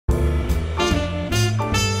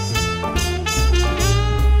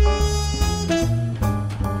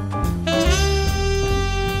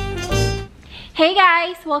Hey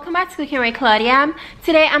guys, welcome back to Cooking with Claudia.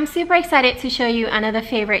 Today I'm super excited to show you another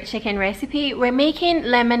favorite chicken recipe. We're making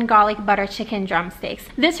lemon garlic butter chicken drumsticks.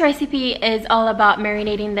 This recipe is all about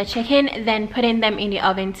marinating the chicken, then putting them in the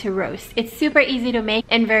oven to roast. It's super easy to make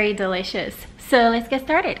and very delicious. So let's get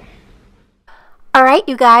started. Alright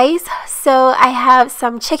you guys, so I have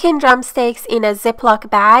some chicken drumsticks in a Ziploc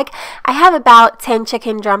bag. I have about 10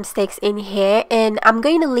 chicken drumsticks in here and I'm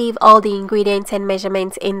going to leave all the ingredients and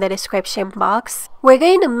measurements in the description box. We're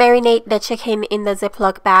going to marinate the chicken in the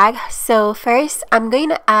Ziploc bag. So first, I'm going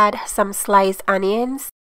to add some sliced onions.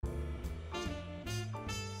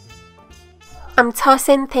 I'm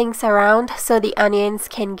tossing things around so the onions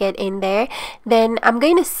can get in there. Then I'm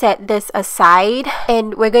going to set this aside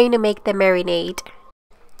and we're going to make the marinade.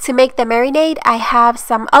 To make the marinade, I have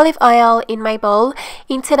some olive oil in my bowl.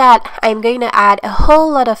 Into that, I'm going to add a whole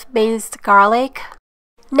lot of minced garlic.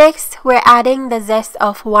 Next, we're adding the zest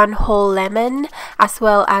of one whole lemon as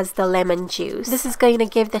well as the lemon juice. This is going to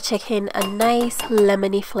give the chicken a nice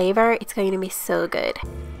lemony flavor. It's going to be so good.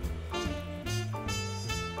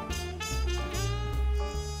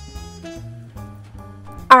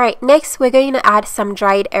 Alright, next we're going to add some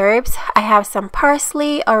dried herbs. I have some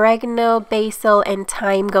parsley, oregano, basil, and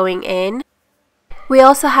thyme going in. We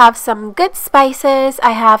also have some good spices.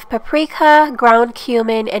 I have paprika, ground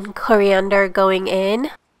cumin, and coriander going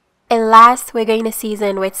in. And last, we're going to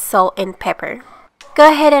season with salt and pepper. Go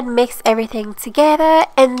ahead and mix everything together.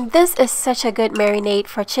 And this is such a good marinade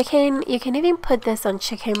for chicken. You can even put this on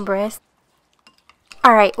chicken breast.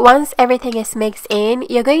 Alright, once everything is mixed in,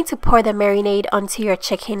 you're going to pour the marinade onto your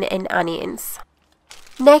chicken and onions.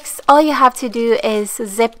 Next, all you have to do is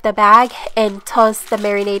zip the bag and toss the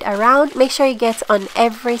marinade around. Make sure it gets on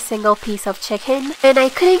every single piece of chicken. And I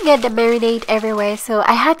couldn't get the marinade everywhere, so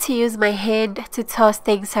I had to use my hand to toss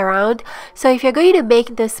things around. So if you're going to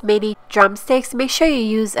make this mini drumsticks, make sure you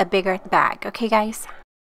use a bigger bag, okay guys?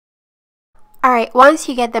 Alright, once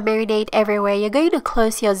you get the marinade everywhere, you're going to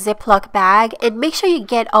close your Ziploc bag and make sure you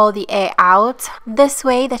get all the air out. This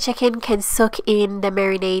way, the chicken can soak in the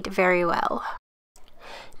marinade very well.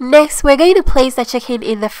 Next, we're going to place the chicken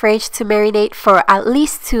in the fridge to marinate for at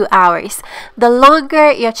least 2 hours. The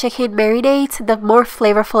longer your chicken marinates, the more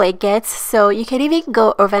flavorful it gets, so you can even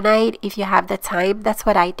go overnight if you have the time. That's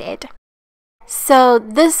what I did. So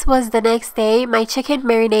this was the next day. My chicken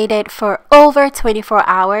marinated for over 24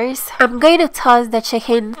 hours. I'm going to toss the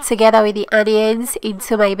chicken together with the onions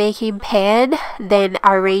into my baking pan, then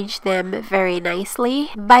arrange them very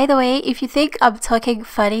nicely. By the way, if you think I'm talking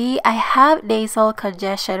funny, I have nasal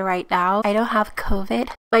congestion right now. I don't have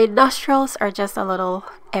COVID. My nostrils are just a little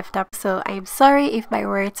effed up, so I'm sorry if my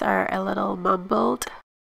words are a little mumbled.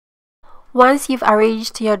 Once you've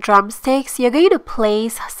arranged your drumsticks, you're going to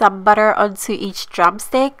place some butter onto each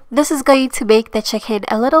drumstick. This is going to make the chicken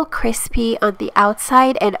a little crispy on the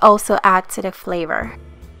outside and also add to the flavor.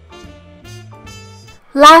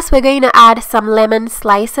 Last, we're going to add some lemon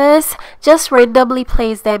slices. Just randomly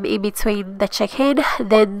place them in between the chicken.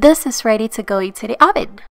 Then this is ready to go into the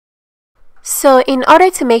oven. So in order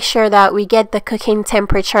to make sure that we get the cooking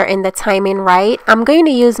temperature and the timing right, I'm going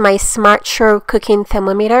to use my SMARTRO cooking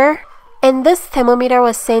thermometer. And this thermometer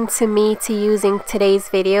was sent to me to use in today's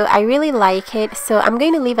video. I really like it, so I'm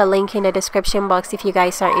going to leave a link in the description box if you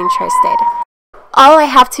guys are interested. All I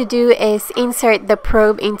have to do is insert the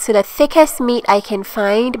probe into the thickest meat I can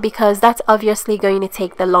find because that's obviously going to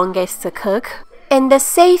take the longest to cook. And the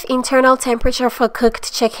safe internal temperature for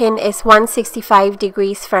cooked chicken is 165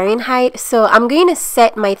 degrees Fahrenheit. So I'm going to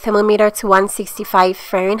set my thermometer to 165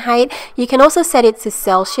 Fahrenheit. You can also set it to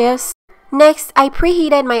Celsius. Next, I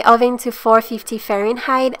preheated my oven to 450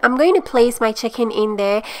 Fahrenheit. I'm going to place my chicken in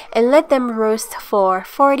there and let them roast for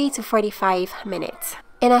 40 to 45 minutes.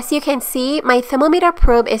 And as you can see, my thermometer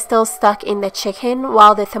probe is still stuck in the chicken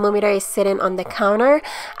while the thermometer is sitting on the counter.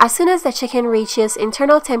 As soon as the chicken reaches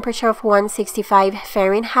internal temperature of 165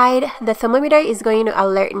 Fahrenheit, the thermometer is going to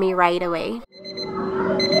alert me right away.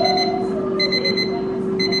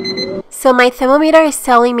 So my thermometer is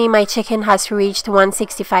telling me my chicken has reached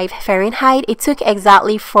 165 Fahrenheit. It took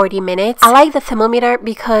exactly 40 minutes. I like the thermometer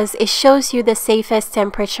because it shows you the safest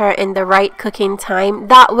temperature and the right cooking time.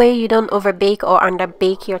 That way you don't overbake or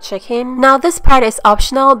underbake your chicken. Now this part is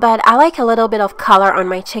optional, but I like a little bit of color on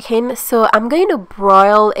my chicken. So I'm going to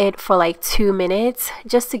broil it for like 2 minutes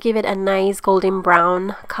just to give it a nice golden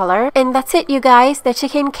brown color. And that's it you guys. The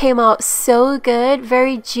chicken came out so good,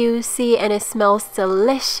 very juicy, and it smells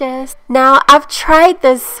delicious. Now, I've tried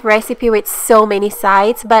this recipe with so many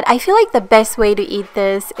sides, but I feel like the best way to eat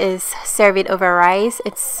this is serve it over rice.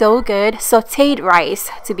 It's so good. Sauteed rice,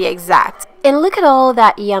 to be exact. And look at all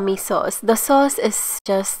that yummy sauce. The sauce is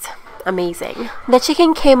just amazing. The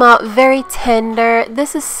chicken came out very tender.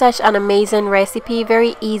 This is such an amazing recipe,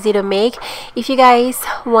 very easy to make. If you guys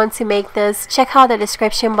want to make this, check out the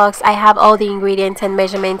description box. I have all the ingredients and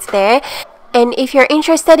measurements there. And if you're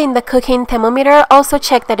interested in the cooking thermometer, also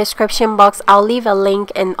check the description box. I'll leave a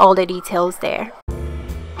link and all the details there.